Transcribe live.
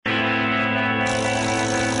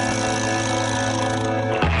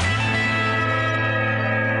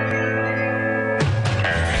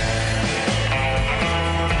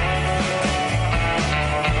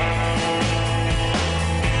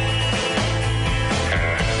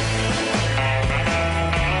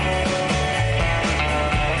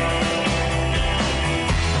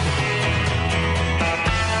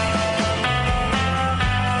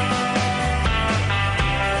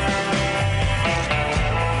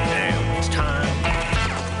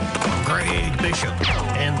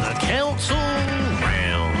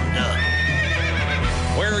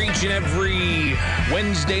Each and every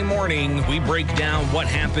Wednesday morning, we break down what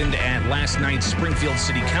happened at last night's Springfield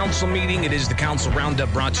City Council meeting. It is the Council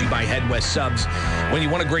Roundup brought to you by Head West Subs. When you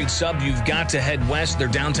want a great sub, you've got to Head West. Their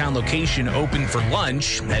downtown location open for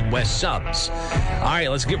lunch, Head West Subs. All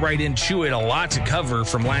right, let's get right into it. A lot to cover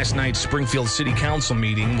from last night's Springfield City Council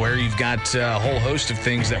meeting, where you've got a whole host of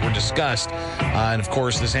things that were discussed. And, of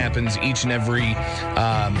course, this happens each and every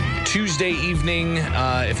Tuesday evening.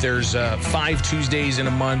 If there's 5 Tuesdays in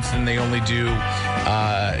a month, and they only do,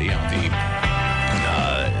 the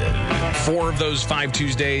 4 of those 5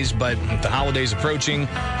 Tuesdays, but with the holidays approaching,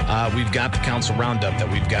 we've got the Council Roundup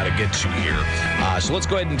that we've got to get to here. So let's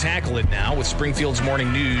go ahead and tackle it now with Springfield's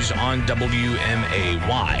Morning News on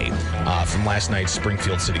WMAY from last night's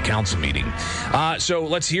Springfield City Council meeting. So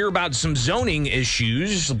let's hear about some zoning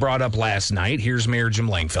issues brought up last night. Here's Mayor Jim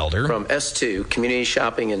Langfelder. From S2, Community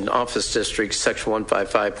Shopping and Office District, Section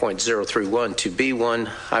 155.031, to B1,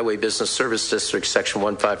 Highway Business Service District, Section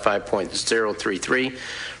 155.033,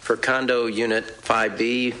 for Condo Unit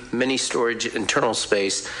 5B, mini storage internal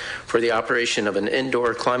space for the operation of an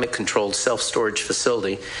indoor climate-controlled self-storage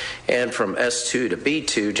facility, and from S2 to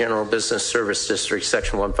B2, General Business Service District,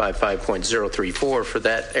 Section 155.034, for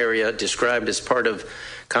that area described as part of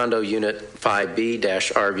Condo Unit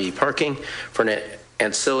 5B-RV parking for an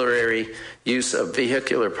ancillary use of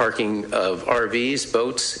vehicular parking of RVs,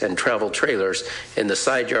 boats, and travel trailers in the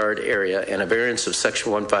side yard area, and a variance of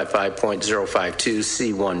Section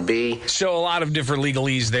 155.052C1B. So a lot of different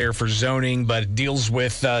legalese there for zoning, but it deals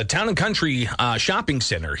with Town and Country Shopping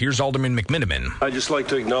Center. Here's Alderman McMiniman. I'd just like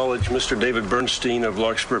to acknowledge Mr. David Bernstein of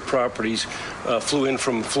Larkspur Properties flew in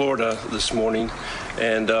from Florida this morning.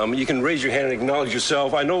 And you can raise your hand and acknowledge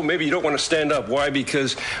yourself. I know maybe you don't want to stand up. Why?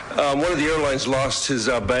 Because one of the airlines lost his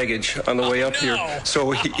baggage on the way up here.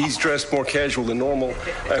 So he's dressed more casual than normal.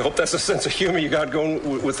 I hope that's a sense of humor you got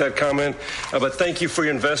going with that comment. But thank you for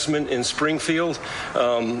your investment in Springfield.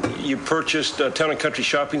 You purchased Town and Country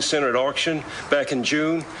Shopping Center at auction back in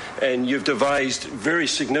June, and you've devised very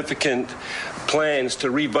significant plans to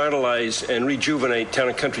revitalize and rejuvenate Town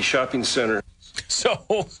and Country Shopping Center. So,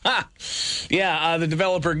 the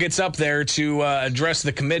developer gets up there to address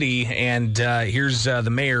the committee, and here's the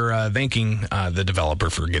mayor thanking the developer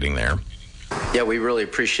for getting there. Yeah, we really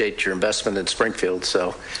appreciate your investment in Springfield.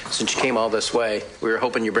 So since you came all this way, we were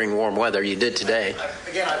hoping you bring warm weather. You did today.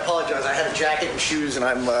 Again, I apologize. I had a jacket and shoes, and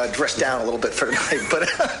I'm dressed down a little bit for tonight.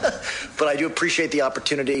 But I do appreciate the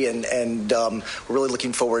opportunity, and we're really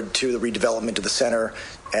looking forward to the redevelopment of the center,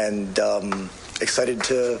 and excited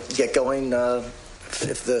to get going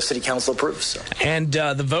if the city council approves. So. And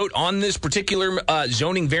the vote on this particular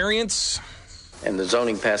zoning variance? And the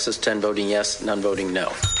zoning passes, 10 voting yes, none voting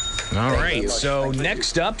no. All right, so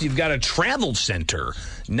next up, you've got a travel center.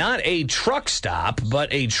 Not a truck stop, but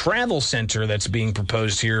a travel center that's being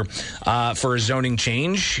proposed here for a zoning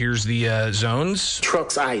change. Here's the zones.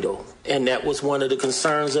 Trucks idle. And that was one of the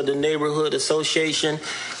concerns of the neighborhood association,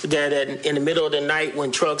 that in the middle of the night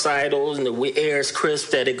when trucks idle and the air is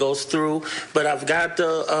crisp, that it goes through. But I've got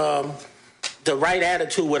the right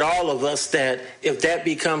attitude with all of us that if that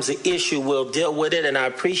becomes an issue, we'll deal with it. And I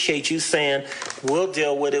appreciate you saying we'll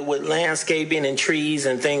deal with it with landscaping and trees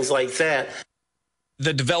and things like that.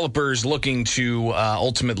 The developer's looking to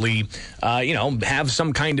ultimately, have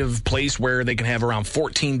some kind of place where they can have around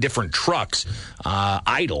 14 different trucks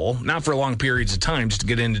idle, not for long periods of time, just to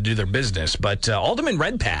get in to do their business. But Alderman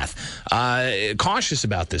Redpath, cautious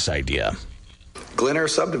about this idea. Glen Air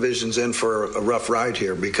Subdivision's in for a rough ride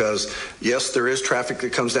here because, yes, there is traffic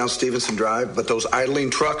that comes down Stevenson Drive, but those idling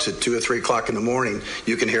trucks at 2 or 3 o'clock in the morning,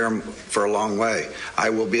 you can hear them for a long way. I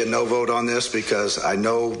will be a no vote on this because I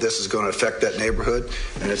know this is going to affect that neighborhood,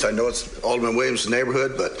 and I know it's Alderman Williams'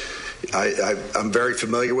 neighborhood, but I'm very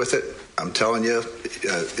familiar with it. I'm telling you,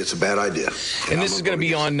 it's a bad idea. And this is going to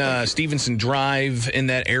be on Stevenson Drive in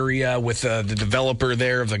that area with the developer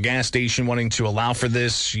there of the gas station wanting to allow for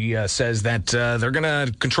this. She says that they're going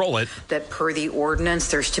to control it. That per the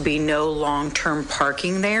ordinance, there's to be no long-term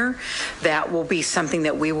parking there. That will be something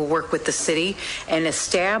that we will work with the city and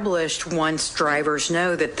establish once drivers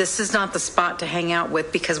know that this is not the spot to hang out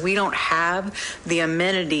with, because we don't have the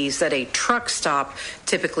amenities that a truck stop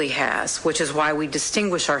typically has, which is why we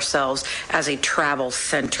distinguish ourselves ourselves as a travel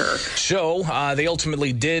center. So they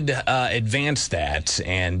ultimately did advance that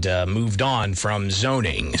and moved on from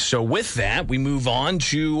zoning. So with that, we move on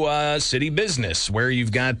to city business, where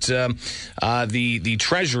you've got the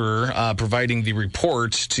treasurer providing the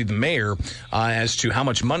report to the mayor as to how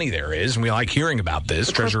much money there is. And we like hearing about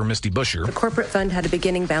this. Treasurer Misty Busher. The corporate fund had a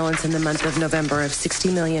beginning balance in the month of November of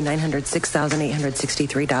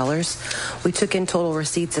 $60,906,863. We took in total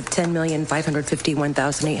receipts of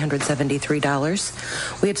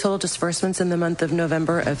 $10,551,873. We had total disbursements in the month of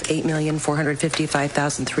November of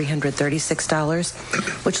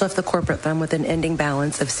 $8,455,336, which left the corporate fund with an ending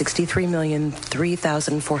balance of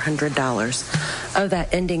 $63,003,400. Of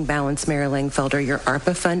that ending balance, Mayor Langfelder, your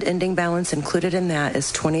ARPA fund ending balance included in that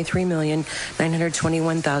is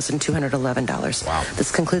 $23,921,211. Wow.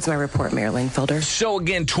 This concludes my report, Mayor Langfelder. So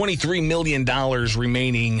again, $23 million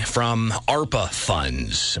remaining from ARPA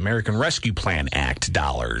funds, American Rescue Plan Act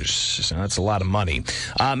dollars. So that's a lot of money.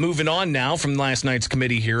 Moving on now from last night's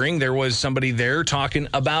committee hearing, there was somebody there talking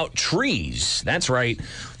about trees. That's right,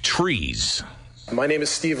 trees. My name is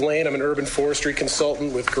Steve Lane. I'm an urban forestry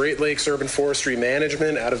consultant with Great Lakes Urban Forestry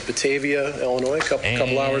Management out of Batavia, Illinois, a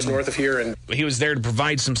couple hours north of here. And he was there to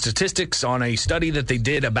provide some statistics on a study that they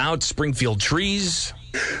did about Springfield trees.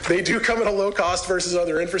 They do come at a low cost versus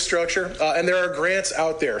other infrastructure, and there are grants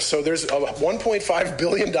out there. So there's $1.5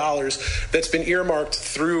 billion that's been earmarked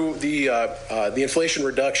through the Inflation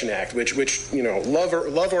Reduction Act, which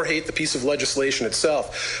love or hate the piece of legislation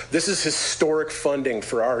itself. This is historic funding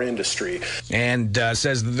for our industry. And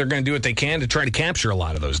says that they're going to do what they can to try to capture a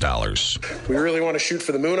lot of those dollars. We really want to shoot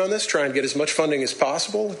for the moon on this, try and get as much funding as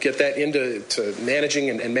possible, get that into managing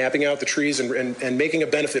and mapping out the trees and making a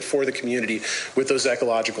benefit for the community with those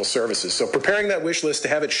ecological services. So preparing that wish list to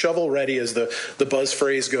have it shovel ready, as the buzz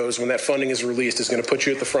phrase goes, when that funding is released, is going to put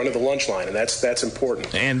you at the front of the lunch line, and that's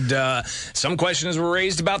important. And some questions were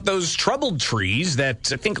raised about those troubled trees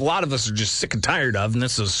that I think a lot of us are just sick and tired of, and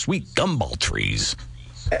that's those sweet gumball trees.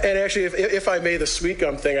 And actually, if I may, the sweet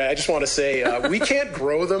gum thing, I just want to say we can't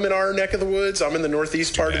grow them in our neck of the woods. I'm in the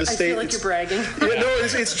northeast part of the state. I feel like you're bragging. Yeah, no,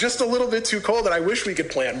 it's just a little bit too cold, and I wish we could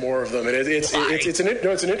plant more of them. And it's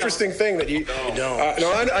an interesting thing that you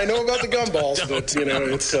don't. I know about the gumballs, but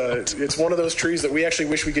it's one of those trees that we actually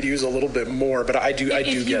wish we could use a little bit more. But I do get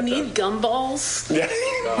them. If you need gumballs,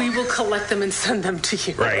 we will collect them and send them to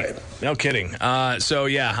you. Right. No kidding. So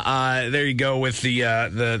there you go with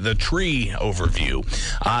the tree overview.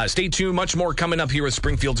 Stay tuned. Much more coming up here with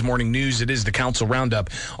Springfield's Morning News. It is the Council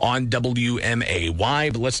Roundup on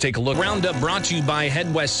WMAY. But let's take a look. Roundup brought to you by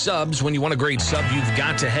Head West Subs. When you want a great sub, you've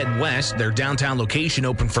got to head west. Their downtown location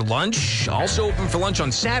open for lunch. Also open for lunch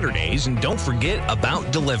on Saturdays. And don't forget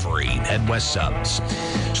about delivery. Head West Subs.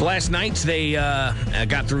 So last night they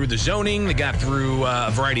got through the zoning. They got through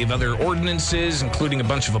a variety of other ordinances, including a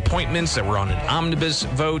bunch of appointments that were on an omnibus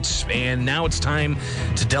vote. And now it's time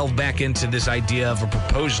to delve back into this idea of a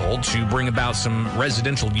proposal to bring about some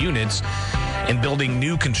residential units and building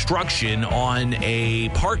new construction on a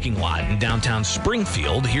parking lot in downtown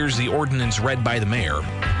Springfield. Here's the ordinance read by the mayor.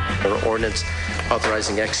 Ordinance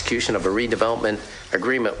authorizing execution of a redevelopment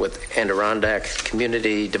agreement with Adirondack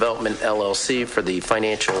Community Development LLC for the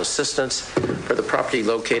financial assistance for the property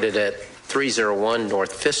located at 301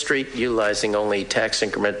 North 5th Street, utilizing only tax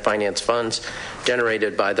increment finance funds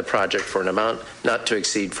generated by the project for an amount not to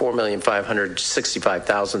exceed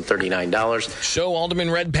 $4,565,039. So Alderman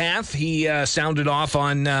Redpath, he sounded off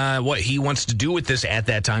on what he wants to do with this at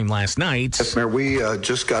that time last night. Yes, Mayor, we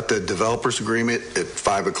just got the developers agreement at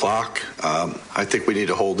 5 o'clock. I think we need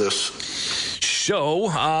to hold this. So,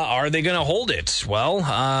 are they going to hold it? Well,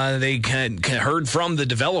 they heard from the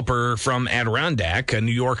developer from Adirondack, a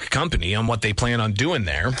New York company, on what they plan on doing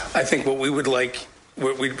there. I think what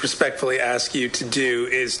we'd respectfully ask you to do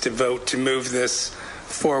is to vote to move this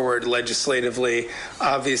forward legislatively.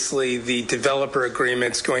 Obviously, the developer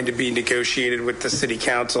agreement's going to be negotiated with the city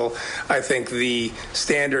council. I think the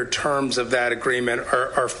standard terms of that agreement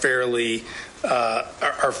are fairly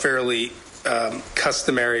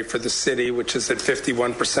customary for the city, which is that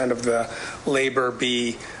 51% of the labor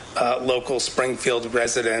be local Springfield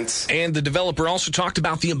residents. And the developer also talked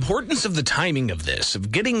about the importance of the timing of this,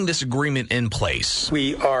 of getting this agreement in place.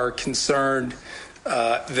 We are concerned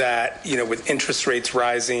that, with interest rates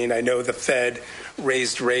rising, I know the Fed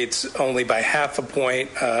raised rates only by half a point,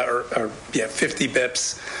 50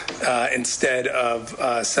 bips instead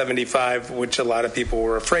of 75, which a lot of people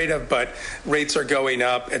were afraid of. But rates are going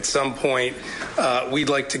up. At some point, we'd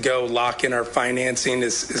like to go lock in our financing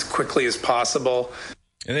as quickly as possible.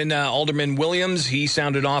 And then Alderman Williams, he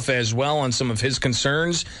sounded off as well on some of his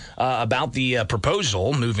concerns about the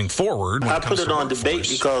proposal moving forward. I put it on debate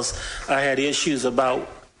because I had issues about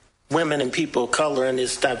women and people of color in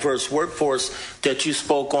this diverse workforce that you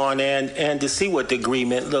spoke on, and to see what the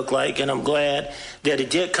agreement looked like. And I'm glad that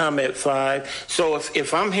it did come at 5. So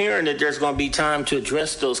if I'm hearing that there's going to be time to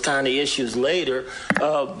address those kind of issues later,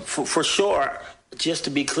 for sure. Just to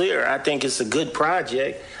be clear, I think it's a good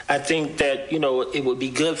project. I think that, it would be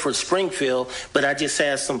good for Springfield, but I just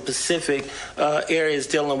have some specific areas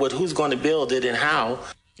dealing with who's going to build it and how.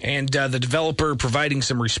 And the developer providing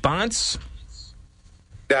some response?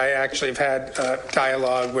 I actually have had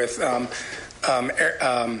dialogue with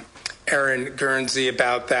Aaron Guernsey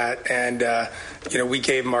about that, and, we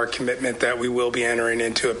gave him our commitment that we will be entering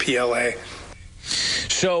into a PLA.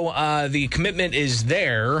 So the commitment is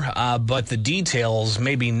there, but the details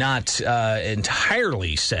maybe not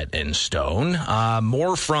entirely set in stone.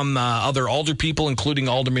 More from other alder people, including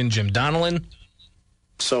Alderman Jim Donnellan.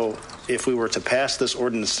 So if we were to pass this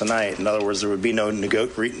ordinance tonight, in other words, there would be no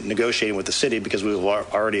negotiating with the city because we have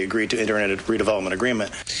already agreed to enter into a redevelopment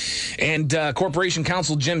agreement. And Corporation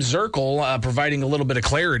Counsel Jim Zirkle providing a little bit of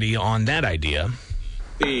clarity on that idea.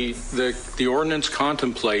 The ordinance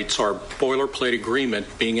contemplates our boilerplate agreement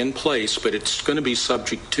being in place, but it's going to be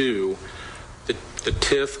subject to the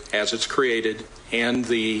TIF as it's created and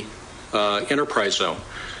the enterprise zone.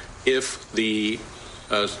 If the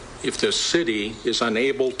city is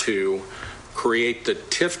unable to create the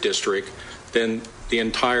TIF district, then the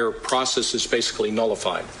entire process is basically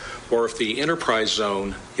nullified. Or if the enterprise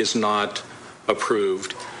zone is not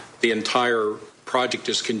approved, the entire project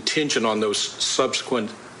is contingent on those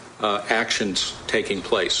subsequent actions taking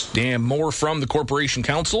place. And more from the Corporation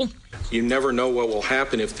Council. You never know what will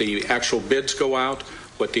happen if the actual bids go out,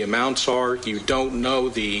 what the amounts are. You don't know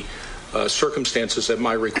the circumstances that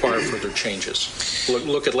might require further changes.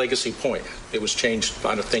 Look at Legacy Point. It was changed,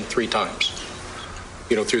 I think, 3 times,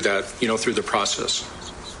 through the process.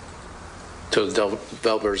 So the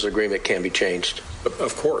developer's agreement can be changed?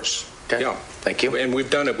 Of course. Okay. Yeah. Thank you. And we've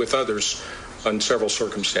done it with others on several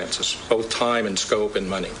circumstances, both time and scope and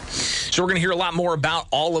money. So we're going to hear a lot more about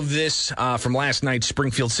all of this from last night's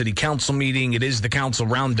Springfield City Council meeting. It is the Council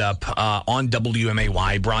Roundup on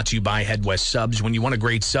WMAY, brought to you by Head West Subs. When you want a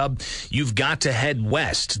great sub, you've got to head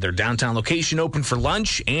west. Their downtown location open for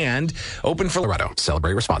lunch and open for Colorado.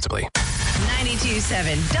 Celebrate responsibly.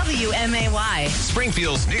 92.7 WMAY.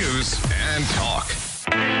 Springfield's news and talk.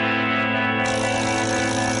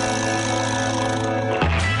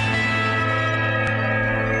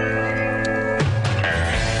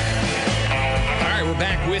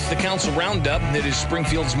 Back with the Council Roundup. That is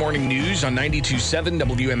Springfield's morning news on 92.7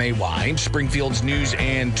 WMAY. Springfield's news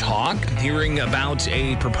and talk. Hearing about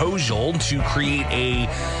a proposal to create a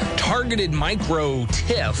targeted micro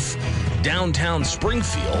TIF downtown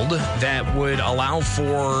Springfield that would allow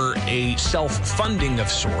for a self-funding of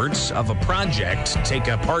sorts of a project, take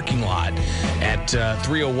a parking lot at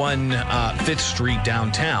 301 5th Street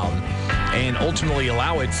downtown, and ultimately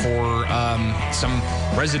allow it for some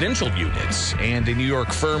residential units. And a New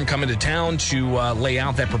York firm coming to town to lay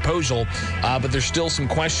out that proposal. But there's still some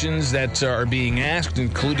questions that are being asked,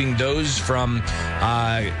 including those from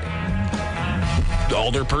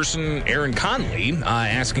Alderperson Aaron Conley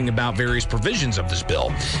asking about various provisions of this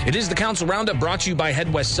bill. It is the Council Roundup, brought to you by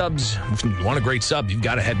Head West Subs. If you want a great sub, you've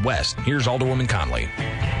got to head west. Here's Alderwoman Conley.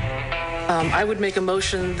 I would make a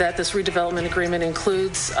motion that this redevelopment agreement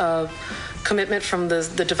includes commitment from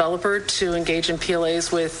the developer to engage in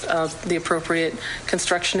PLAs with the appropriate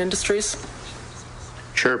construction industries.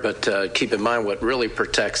 Sure, but keep in mind what really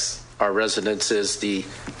protects our residents is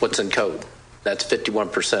what's in code. That's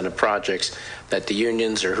 51% of projects that the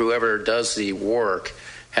unions or whoever does the work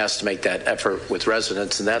has to make that effort with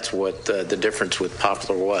residents, and that's what the difference with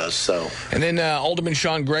Poplar was. So, and then Alderman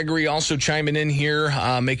Sean Gregory also chiming in here,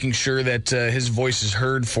 making sure that his voice is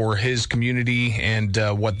heard for his community and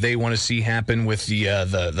what they want to see happen with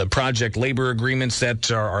the project labor agreements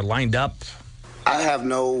that are lined up. I have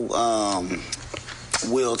no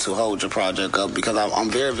will to hold your project up because I'm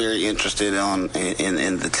very, very interested in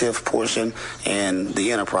the TIF portion and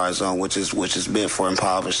the enterprise zone, which is meant for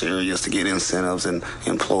impoverished areas to get incentives and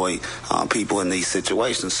employ people in these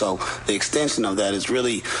situations. So the extension of that is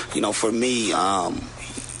really, for me,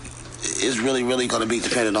 is really going to be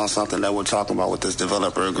dependent on something that we're talking about with this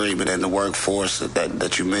developer agreement and the workforce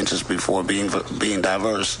that you mentioned before being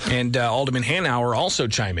diverse. And Alderman Hanauer also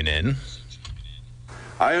chiming in.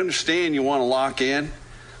 I understand you want to lock in,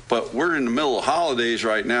 but we're in the middle of holidays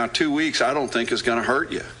right now. 2 weeks, I don't think is going to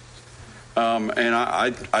hurt you. And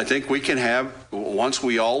I think we can have, once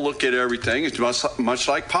we all look at everything, it's much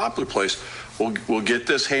like Poplar Place. We'll get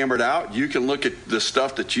this hammered out. You can look at the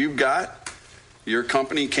stuff that you've got. Your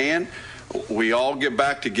company can. We all get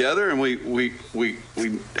back together and we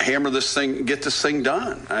hammer this thing, get this thing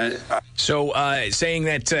done. So saying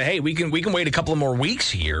that, hey, we can wait a couple of more weeks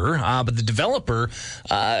here, but the developer,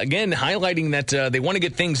 again, highlighting that they want to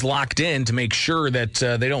get things locked in to make sure that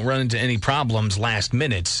they don't run into any problems last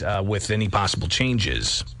minute with any possible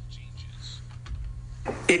changes.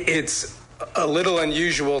 It's a little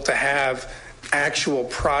unusual to have actual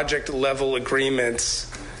project level agreements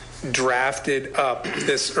drafted up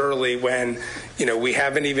this early when, we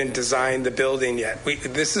haven't even designed the building yet.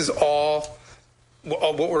 This is all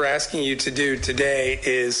what we're asking you to do today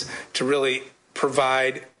is to really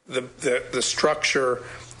provide the structure,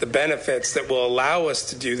 the benefits that will allow us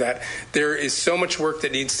to do that. There is so much work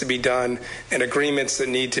that needs to be done and agreements that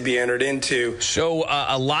need to be entered into. So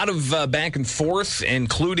a lot of back and forth,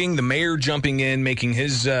 including the mayor jumping in, making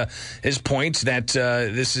his points that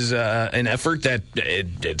this is an effort that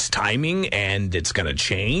it's timing and it's going to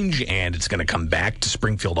change and it's going to come back to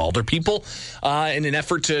Springfield Alder people in an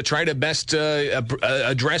effort to try to best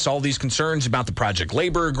address all these concerns about the project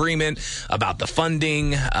labor agreement, about the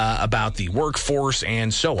funding, about the workforce,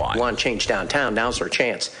 and so on. Want to change downtown, now's our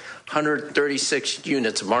chance. 136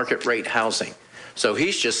 units of market rate housing. So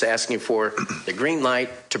he's just asking for the green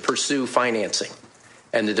light to pursue financing.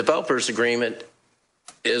 And the developer's agreement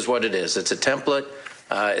is what it is. It's a template.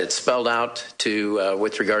 It's spelled out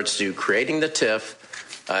with regards to creating the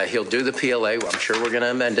TIF. He'll do the PLA. I'm sure we're going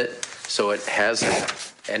to amend it. So it has,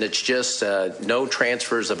 and it's just no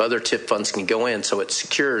transfers of other TIF funds can go in. So it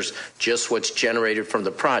secures just what's generated from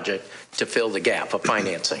the project to fill the gap of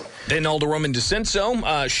financing. Then Alderwoman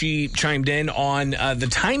DeCenso, she chimed in on the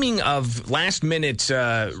timing of last-minute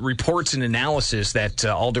reports and analysis that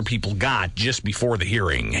Alder people got just before the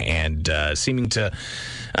hearing, and seeming to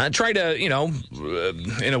try to,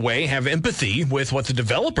 in a way, have empathy with what the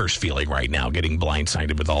developer's feeling right now, getting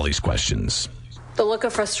blindsided with all these questions. The look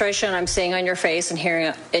of frustration I'm seeing on your face and hearing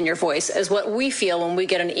it in your voice is what we feel when we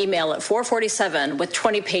get an email at 4:47 with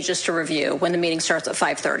 20 pages to review when the meeting starts at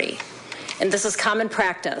 5:30. And this is common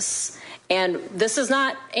practice. And this is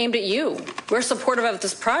not aimed at you. We're supportive of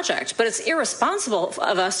this project, but it's irresponsible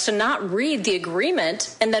of us to not read the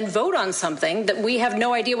agreement and then vote on something that we have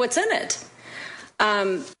no idea what's in it.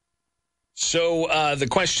 So the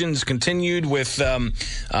questions continued with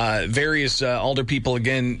various Alder people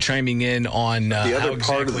again chiming in on the other how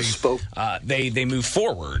part exactly of the they move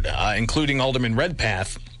forward, including Alderman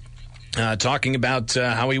Redpath talking about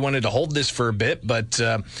how he wanted to hold this for a bit, but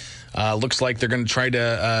looks like they're going to try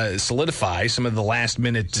to solidify some of the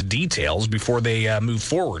last-minute details before they move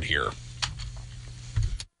forward here.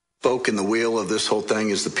 Spoke in the wheel of this whole thing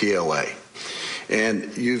is the PLA.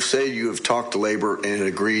 And you've said you have talked to labor and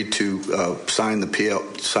agreed to sign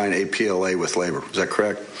a PLA with labor. Is that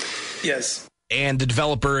correct? Yes. And the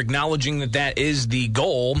developer acknowledging that is the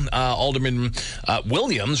goal. Alderman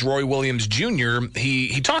Williams, Roy Williams Jr.,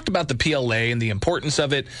 he talked about the PLA and the importance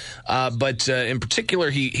of it, but in particular,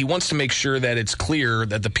 he wants to make sure that it's clear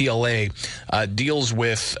that the PLA deals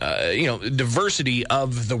with diversity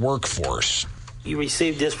of the workforce. You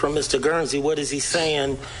received this from Mr. Guernsey. What is he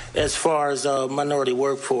saying as far as minority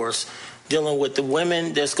workforce, dealing with the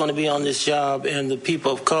women that's going to be on this job and the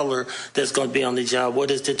people of color that's going to be on the job? What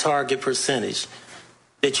is the target percentage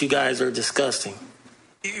that you guys are discussing?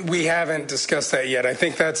 We haven't discussed that yet. I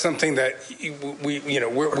think that's something that we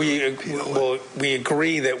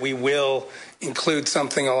agree that we will include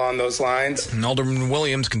something along those lines. And Alderman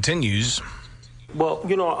Williams continues. Well,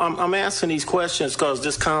 I'm asking these questions because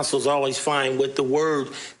this council's always fine with the word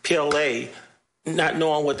PLA, not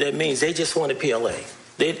knowing what that means. They just want a PLA.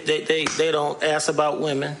 They don't ask about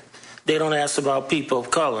women. They don't ask about people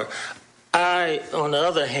of color. I, on the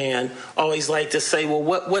other hand, always like to say, well,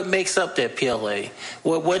 what makes up that PLA?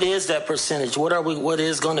 What is that percentage? What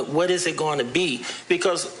is it going to be?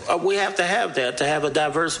 Because we have to have that to have a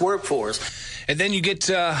diverse workforce. And then you get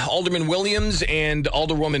Alderman Williams and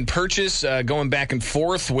Alderwoman Purchase going back and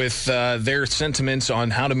forth with their sentiments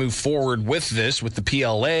on how to move forward with this, with the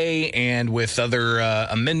PLA and with other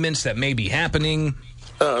amendments that may be happening.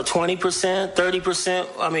 20%, 30%,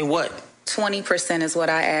 I mean, what? 20% is what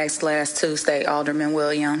I asked last Tuesday, Alderman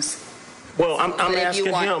Williams. Well, I'm asking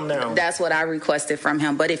him now. That's what I requested from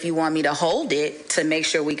him. But if you want me to hold it to make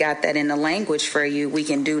sure we got that in the language for you, we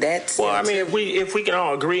can do that. Well, I mean, if we can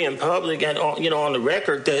all agree in public and on the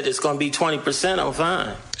record that it's going to be 20%, I'm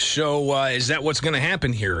fine. So is that what's going to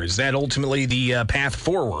happen here? Is that ultimately the path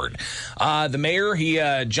forward? The mayor, he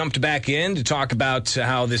jumped back in to talk about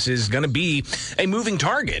how this is going to be a moving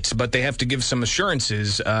target, but they have to give some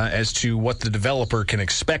assurances as to what the developer can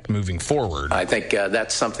expect moving forward. I think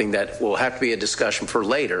that's something that will have to be a discussion for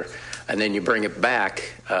later, and then you bring it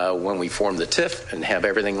back when we form the TIF and have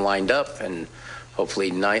everything lined up and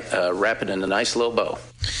hopefully wrap it in a nice little bow.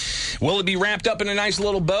 Will it be wrapped up in a nice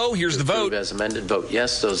little bow? Here's the vote. As amended, vote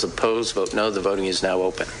yes. Those opposed, vote no. The voting is now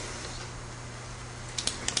open.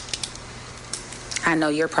 I know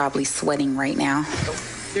you're probably sweating right now.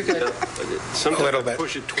 You're good. Sometimes I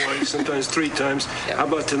push it twice, sometimes 3 times. How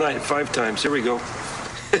about tonight, 5 times? Here we go.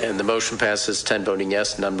 And the motion passes 10 voting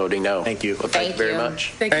yes, none voting no. Thank you. Well, thank you very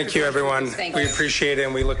much. Thank you, everyone. We appreciate it,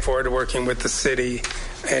 and we look forward to working with the city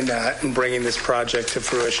and bringing this project to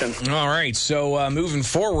fruition. All right, so moving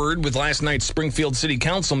forward with last night's Springfield City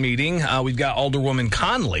Council meeting, we've got Alderwoman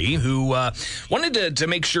Conley, who wanted to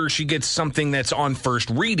make sure she gets something that's on first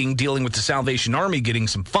reading, dealing with the Salvation Army getting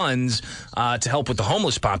some funds to help with the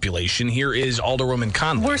homeless population. Here is Alderwoman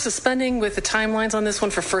Conley. We're suspending with the timelines on this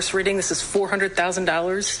one for first reading. This is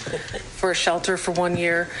 $400,000 for a shelter for 1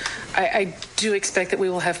 year. I do expect that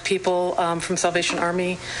we will have people from Salvation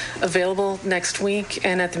Army available next week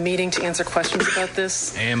and at the meeting to answer questions about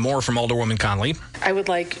this. And more from Alderwoman Conley. I would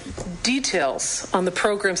like details on the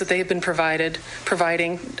programs that they have been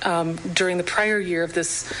providing during the prior year of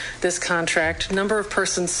this contract, number of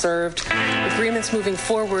persons served, agreements moving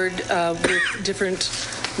forward with different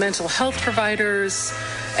mental health providers,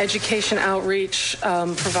 education outreach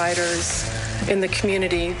providers in the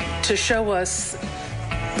community to show us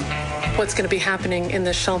what's going to be happening in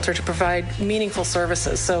this shelter to provide meaningful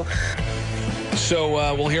services. So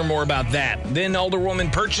we'll hear more about that. Then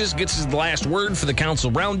Alderwoman Purchase gets the last word for the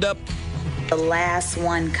Council Roundup. The last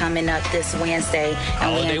one coming up this Wednesday,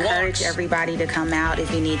 and we encourage everybody to come out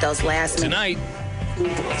if you need those last minute. Tonight.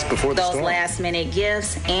 It's before the storm. Last minute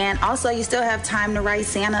gifts, and also you still have time to write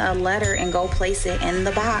Santa a letter and go place it in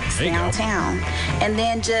the box downtown. And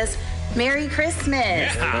then just Merry Christmas.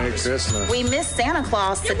 Yeah. Merry Christmas. We missed Santa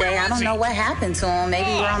Claus today. I don't know what happened to him. Maybe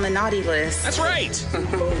we're on the naughty list. That's right.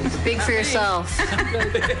 Speak for yourself.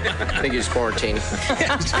 I think he's quarantining.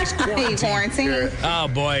 Quarantine. Oh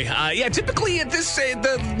boy. Yeah. Typically at this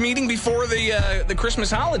the meeting before the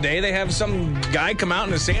Christmas holiday, they have some guy come out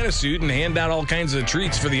in a Santa suit and hand out all kinds of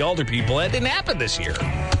treats for the alder people. That didn't happen this year.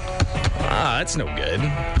 That's no good.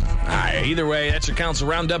 Either way, that's your Council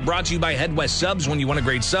Roundup, brought to you by Head West Subs. When you want a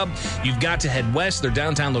great sub, you've got to head west. Their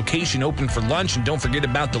downtown location open for lunch, and don't forget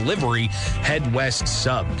about delivery, Head West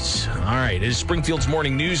Subs. All right, it is Springfield's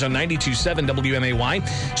Morning News on 92.7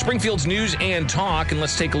 WMAY. Springfield's News and Talk, and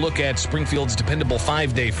let's take a look at Springfield's dependable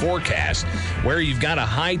 5-day forecast, where you've got a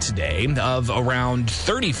high today of around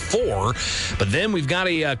 34, but then we've got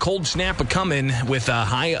a cold snap coming with a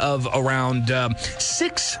high of around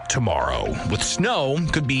 6 tomorrow, with snow.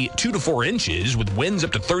 Could be 2 to 4 inches with winds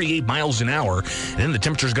up to 38 miles an hour. And then the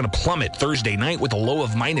temperature is going to plummet Thursday night with a low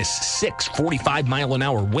of -6, 45 mile an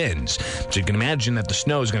hour winds. So you can imagine that the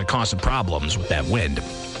snow is going to cause some problems with that wind.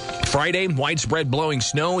 Friday, widespread blowing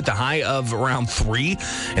snow with the high of around 3.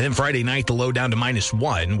 And then Friday night, the low down to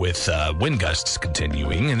 -1 with wind gusts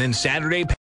continuing. And then Saturday,